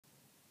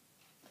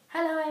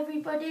Hello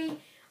everybody,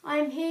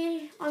 I'm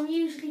here. I'm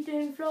usually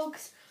doing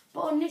vlogs, but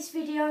on this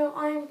video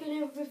I'm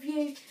going to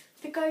review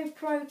the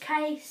GoPro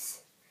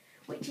case,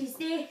 which is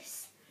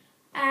this,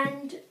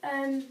 and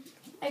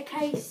a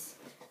case,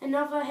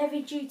 another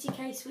heavy duty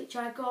case which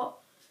I got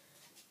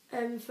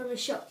from a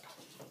shop.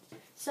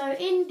 So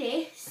in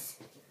this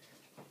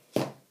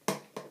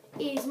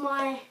is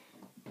my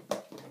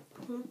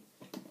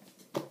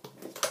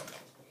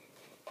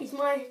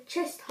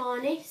chest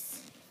harness.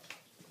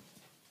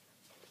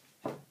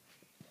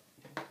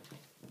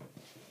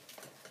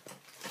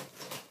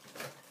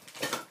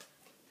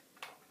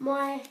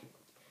 My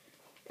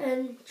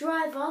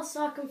driver,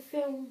 so I can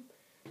film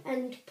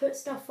and put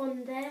stuff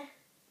on there.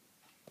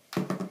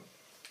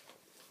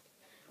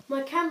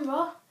 My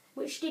camera,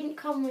 which didn't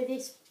come with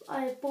this,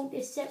 I bought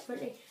this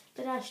separately,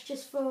 but that's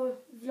just for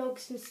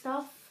vlogs and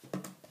stuff.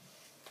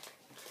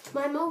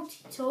 My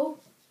multi-tool,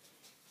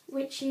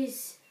 which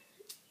is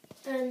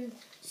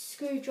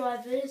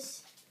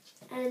screwdrivers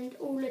and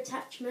all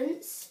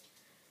attachments.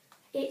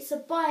 It's a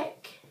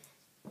bike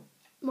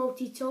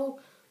multi-tool,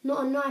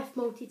 not a knife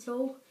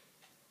multi-tool,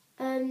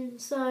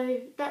 so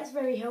that's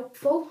very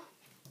helpful.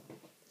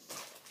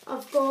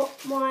 I've got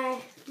my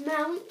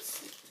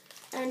mounts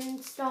and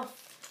stuff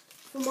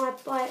for my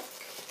bike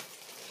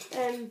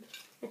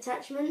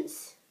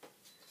attachments.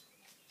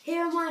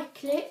 Here are my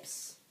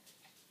clips,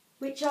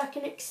 which I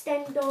can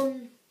extend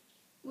on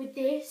with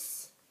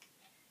this,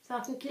 so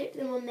I can clip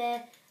them on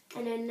there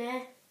and then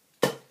there.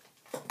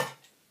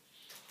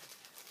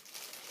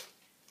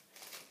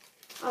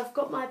 I've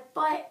got my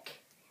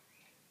bike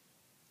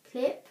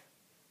clip,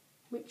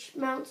 which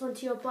mounts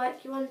onto your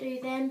bike. You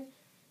undo them,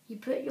 you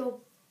put your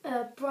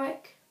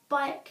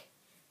bike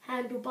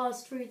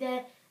handlebars through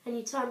there and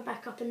you tie them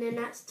back up, and then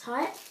that's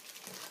tight.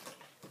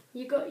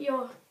 You got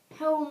your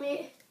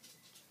helmet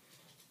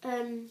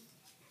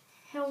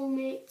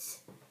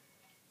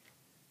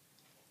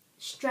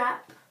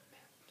strap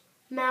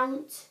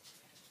mount,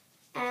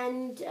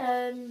 and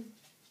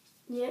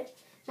yeah,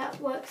 that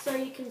works so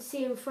you can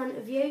see in front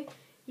of you.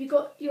 You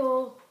got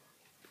your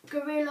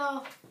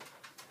Gorilla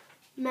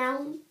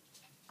mount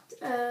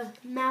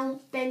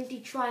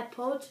bendy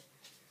tripod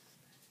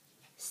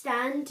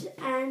stand,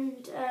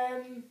 and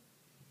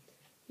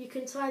you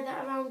can tie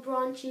that around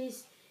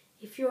branches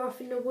if you're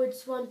off in the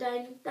woods one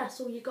day. That's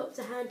all you got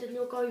to hand on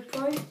your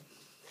GoPro.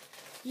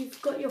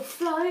 You've got your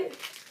float,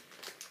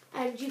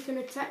 and you can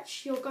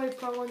attach your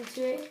GoPro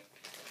onto it,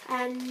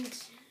 and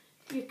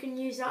you can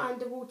use that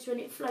underwater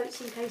and it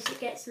floats in case it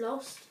gets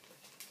lost.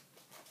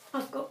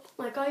 I've got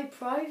my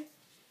GoPro.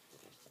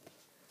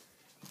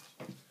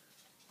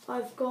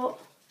 I've got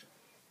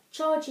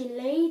charging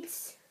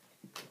leads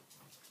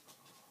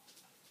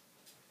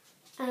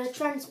and a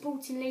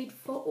transporting lead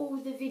for all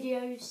the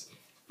videos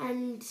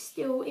and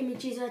still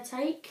images I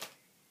take.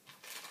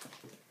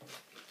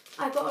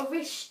 I've got a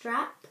wrist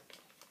strap.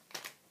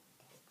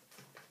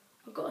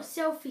 I've got a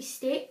selfie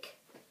stick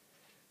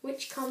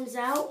which comes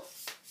out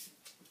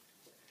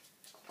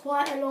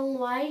quite a long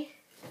way.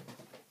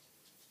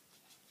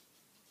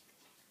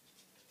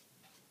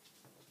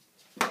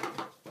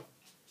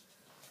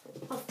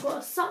 I've got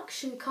a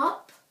suction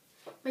cup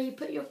where you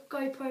put your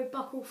GoPro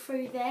buckle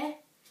through there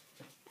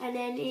and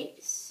then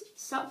it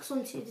sucks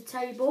onto the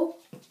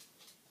table.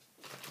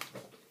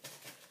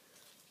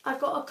 I've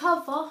got a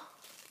cover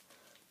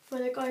for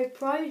the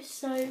GoPro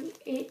so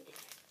it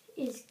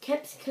is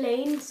kept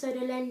clean, so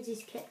the lens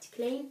is kept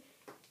clean.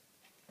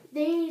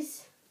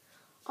 These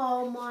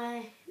are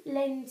my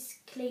lens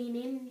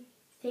cleaning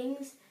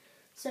things,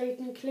 so you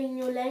can clean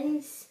your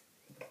lens.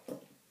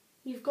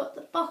 You've got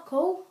the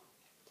buckle,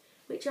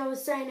 which I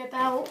was saying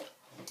about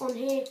on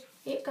here,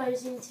 it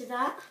goes into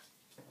that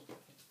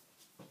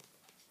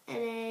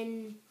and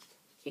then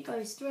it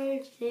goes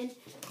through in.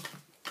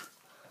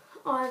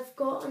 I've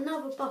got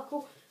another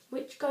buckle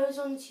which goes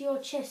onto your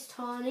chest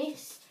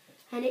harness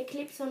and it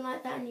clips on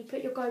like that and you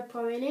put your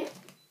GoPro in it.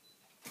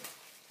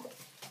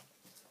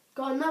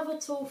 Got another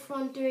tool for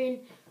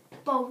undoing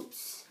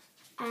bolts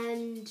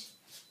and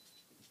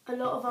a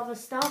lot of other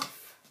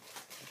stuff.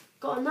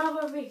 Got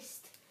another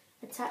wrist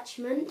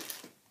attachment.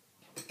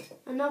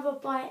 Another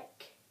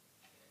bike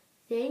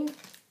thing,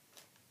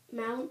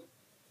 mount.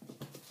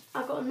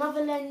 I've got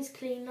another lens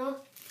cleaner.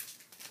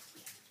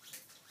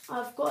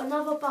 I've got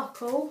another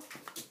buckle.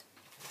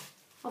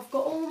 I've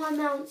got all my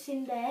mounts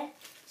in there,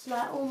 so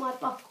like all my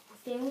buckle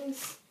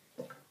things.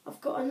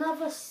 I've got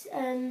another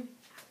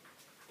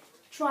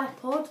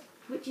tripod,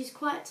 which is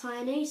quite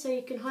tiny, so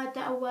you can hide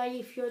that away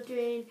if you're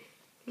doing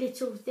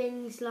little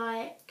things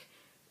like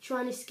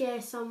trying to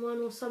scare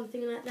someone or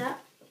something like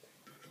that.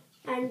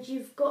 And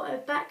you've got a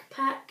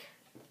backpack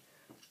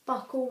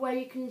buckle where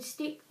you can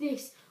stick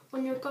this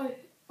on your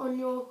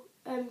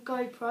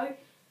GoPro,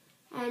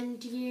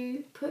 and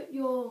you put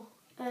your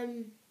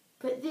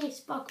put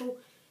this buckle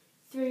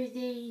through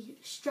the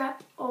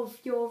strap of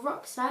your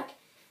rucksack,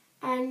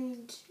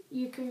 and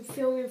you can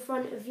film in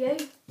front of you.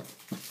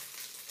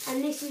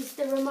 And this is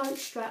the remote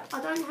strap.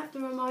 I don't have the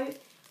remote,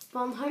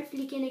 but I'm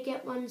hopefully going to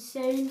get one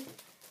soon.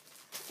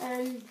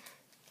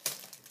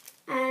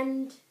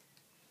 and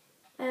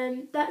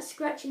that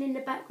scratching in the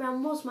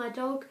background was my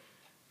dog,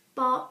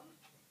 but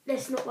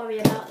let's not worry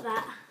about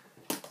that.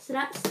 So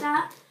that's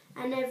that,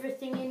 and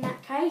everything in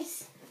that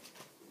case.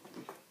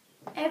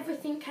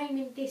 Everything came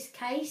in this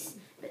case,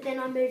 but then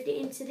I moved it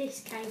into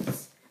this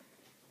case.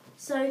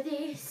 So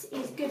this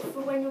is good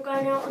for when you're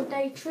going out on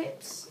day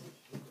trips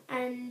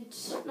and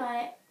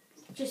like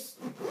just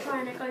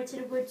trying to go to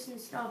the woods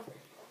and stuff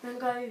and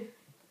go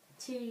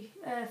to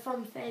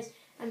fun fairs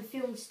and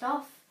film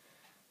stuff.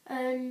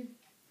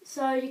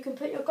 So you can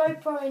put your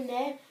GoPro in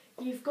there.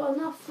 You've got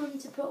enough room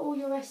to put all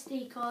your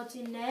SD cards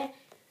in there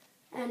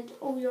and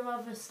all your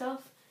other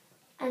stuff,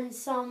 and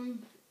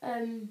some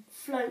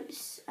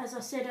floats, as I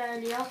said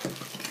earlier,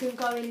 can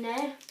go in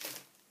there.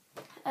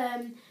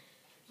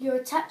 Your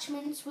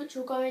attachments, which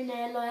will go in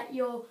there, like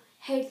your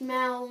head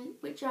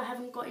mount, which I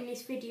haven't got in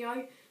this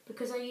video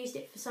because I used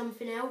it for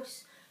something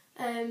else,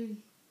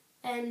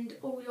 and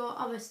all your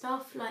other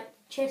stuff like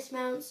chest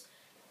mounts,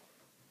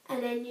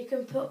 and then you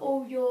can put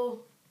all your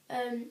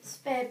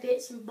spare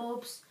bits and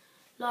bobs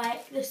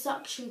like the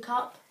suction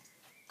cup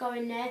go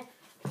in there.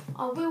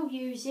 I will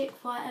use it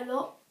quite a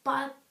lot, but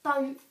I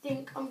don't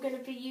think I'm going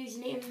to be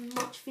using it in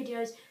much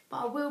videos, but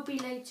I will be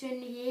later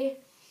in the year.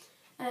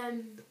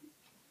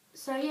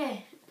 So yeah,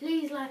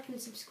 please like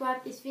and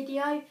subscribe this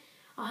video.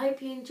 I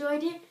hope you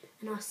enjoyed it,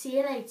 and I'll see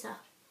you later.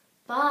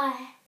 Bye.